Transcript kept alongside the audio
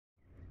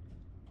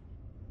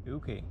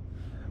Okay,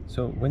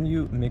 so when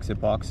you mix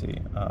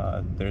epoxy,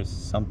 there's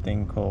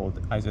something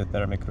called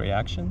isothermic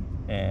reaction,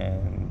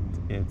 and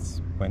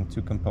it's when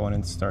two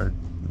components start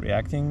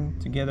reacting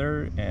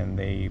together and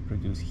they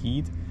produce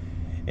heat,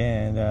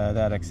 and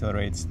that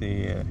accelerates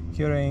the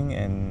curing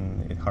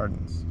and it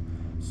hardens.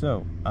 So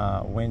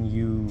when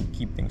you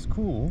keep things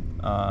cool,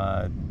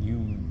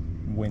 you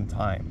win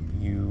time.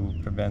 You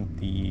prevent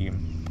the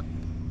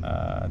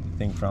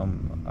thing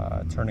from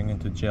turning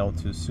into gel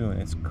too soon.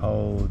 It's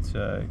called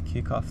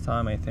kickoff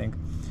time, I think.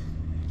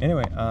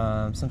 Anyway,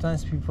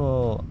 sometimes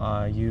people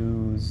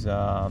use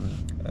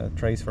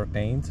trays for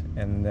paint,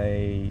 and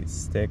they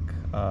stick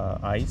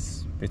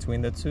ice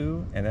between the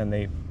two, and then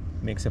they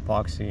mix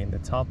epoxy in the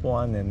top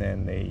one, and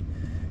then they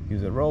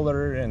use a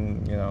roller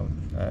and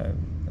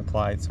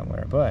apply it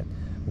somewhere. But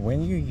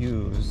when you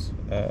use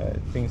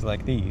things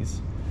like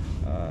these,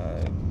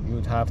 you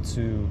would have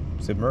to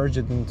submerge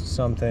it into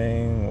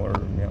something, or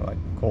like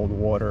cold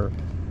water,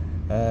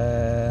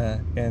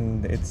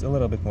 and it's a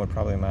little bit more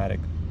problematic.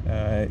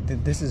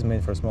 This is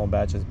made for small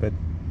batches, but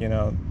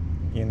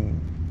in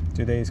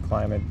today's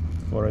climate,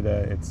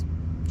 Florida, it's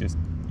just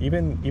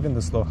even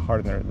the slow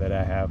hardener that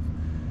I have,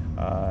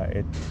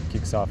 it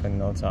kicks off in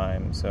no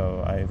time,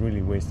 so I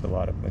really waste a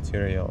lot of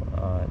material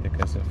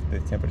because of the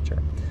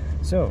temperature.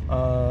 So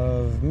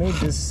I've made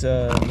this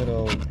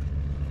little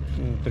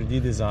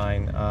 3D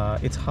design.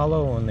 It's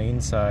hollow on the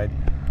inside.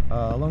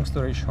 Long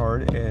story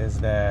short is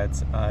that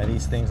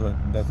these things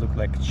that look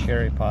like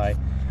cherry pie,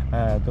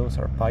 those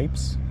are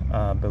pipes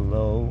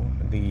below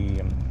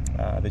the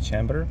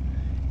chamber,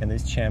 and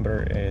this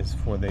chamber is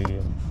for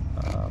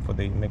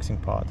the mixing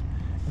pot.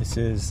 This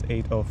is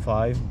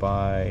 805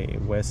 by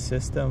West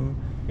System.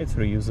 It's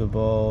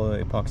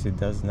reusable. Epoxy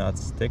does not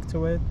stick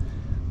to it,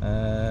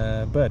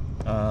 but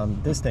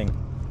this thing,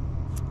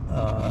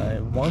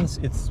 once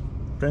it's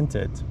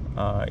printed,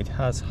 it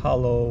has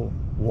hollow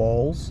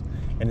walls,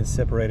 and it's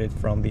separated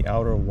from the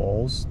outer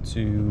walls to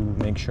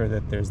make sure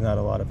that there's not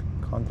a lot of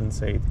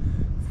condensate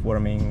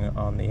forming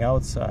on the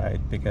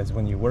outside, because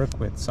when you work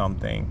with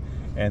something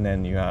and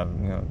then you have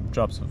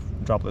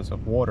droplets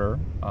of water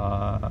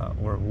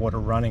or water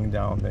running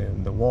down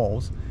the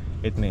walls,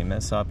 it may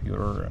mess up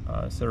your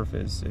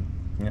surface.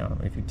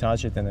 If you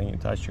touch it and then you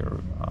touch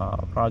your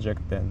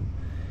project, then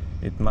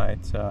it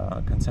might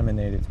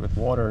contaminate it with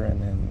water,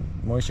 and then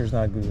moisture is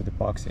not good with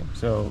epoxy.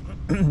 So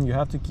you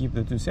have to keep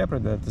the two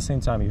separate, but at the same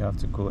time you have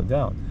to cool it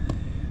down.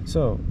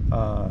 So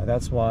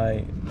that's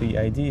why the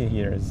idea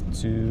here is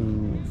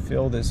to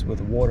fill this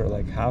with water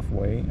like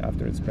halfway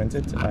after it's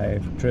printed.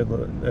 I've drilled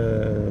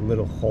a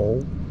little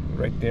hole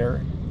right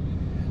there,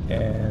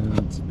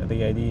 and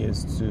the idea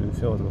is to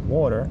fill it with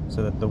water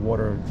so that the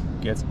water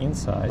gets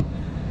inside.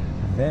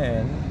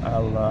 Then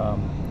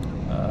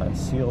I'll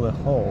seal the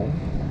hole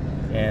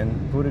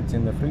and put it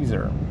in the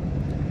freezer.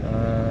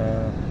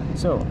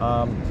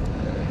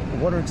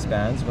 Water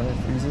expands when it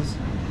freezes,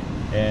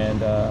 and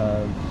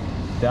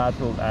that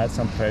will add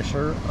some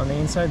pressure on the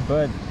inside,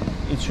 but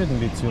it shouldn't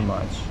be too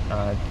much.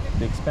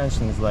 The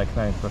expansion is like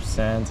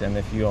 9%, and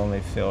if you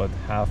only fill it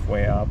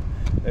halfway up,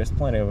 there's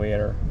plenty of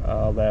air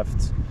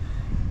left,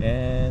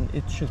 and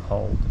it should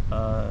hold.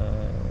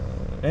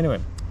 Anyway,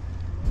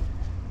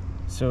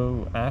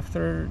 so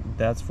after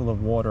that's full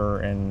of water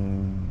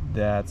and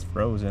that's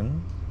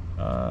frozen,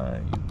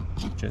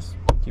 you just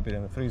keep it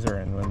in the freezer,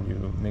 and when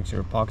you mix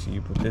your epoxy,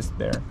 you put this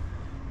there,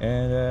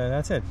 and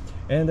that's it.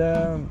 And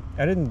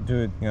I didn't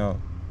do it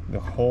the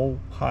whole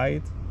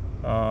height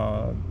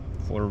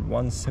for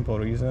one simple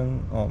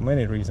reason, or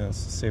many reasons: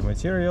 save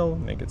material,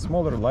 make it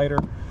smaller, lighter,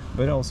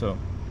 but also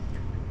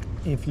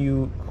if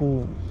you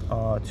cool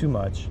too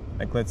much,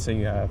 like let's say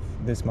you have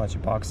this much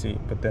epoxy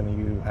but then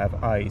you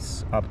have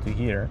ice up to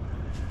here,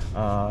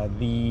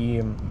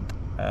 the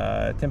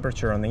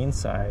temperature on the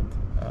inside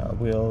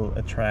will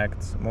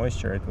attract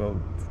moisture. It will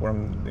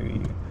form the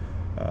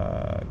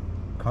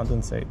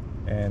condensate,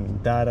 and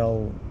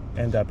that'll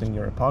end up in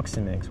your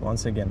epoxy mix,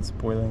 once again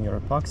spoiling your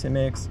epoxy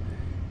mix.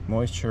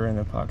 Moisture in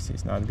epoxy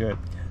is not good.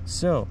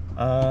 So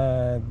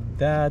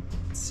that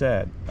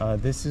said,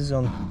 this is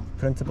on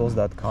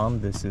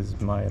printables.com. This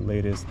is my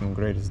latest and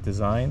greatest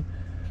design.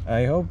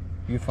 I hope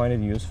you find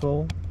it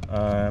useful.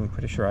 I'm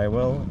pretty sure I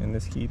will in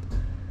this heat,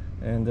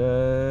 and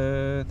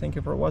thank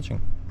you for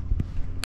watching.